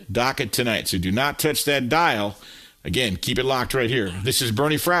loaded docket tonight. So do not touch that dial. Again, keep it locked right here. This is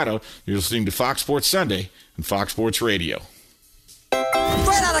Bernie Fratto. You're listening to Fox Sports Sunday on Fox Sports Radio.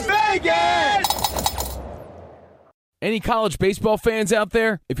 Straight out of Vegas! Any college baseball fans out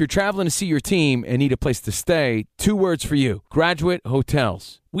there? If you're traveling to see your team and need a place to stay, 2 words for you: Graduate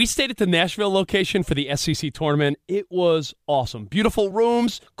Hotels. We stayed at the Nashville location for the SEC tournament. It was awesome. Beautiful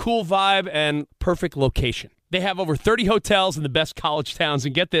rooms, cool vibe, and perfect location. They have over 30 hotels in the best college towns.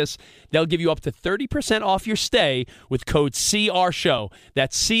 And get this, they'll give you up to 30% off your stay with code CRSHOW.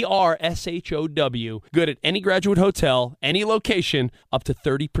 That's CRSHOW. Good at any Graduate Hotel, any location, up to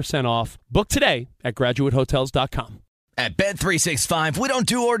 30% off. Book today at graduatehotels.com. At Bet365, we don't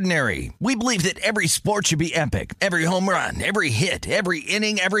do ordinary. We believe that every sport should be epic. Every home run, every hit, every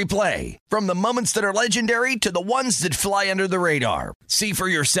inning, every play. From the moments that are legendary to the ones that fly under the radar. See for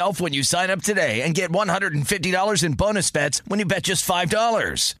yourself when you sign up today and get $150 in bonus bets when you bet just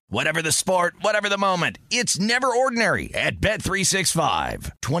 $5. Whatever the sport, whatever the moment, it's never ordinary at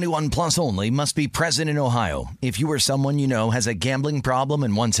Bet365. 21 plus only. Must be present in Ohio. If you or someone you know has a gambling problem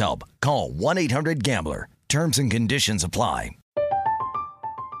and wants help, call 1-800-GAMBLER. Terms and conditions apply.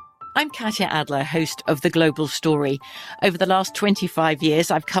 I'm Katya Adler, host of The Global Story. Over the last 25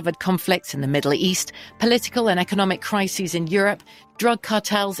 years, I've covered conflicts in the Middle East, political and economic crises in Europe, drug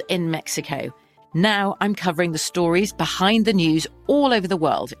cartels in Mexico. Now I'm covering the stories behind the news all over the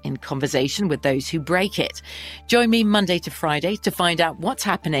world in conversation with those who break it. Join me Monday to Friday to find out what's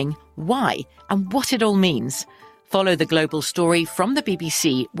happening, why, and what it all means. Follow The Global Story from the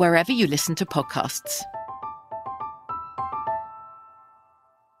BBC wherever you listen to podcasts.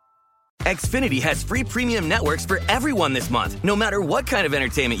 Xfinity has free premium networks for everyone this month, no matter what kind of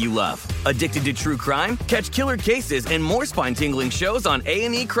entertainment you love. Addicted to true crime? Catch killer cases and more spine-tingling shows on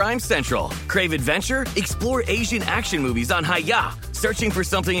A&E Crime Central. Crave adventure? Explore Asian action movies on Hi-Ya. Searching for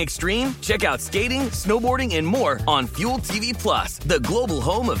something extreme? Check out skating, snowboarding, and more on Fuel TV Plus, the global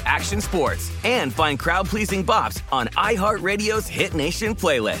home of action sports. And find crowd-pleasing bops on iHeartRadio's Hit Nation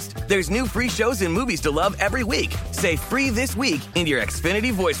playlist. There's new free shows and movies to love every week. Say free this week in your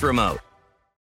Xfinity voice remote.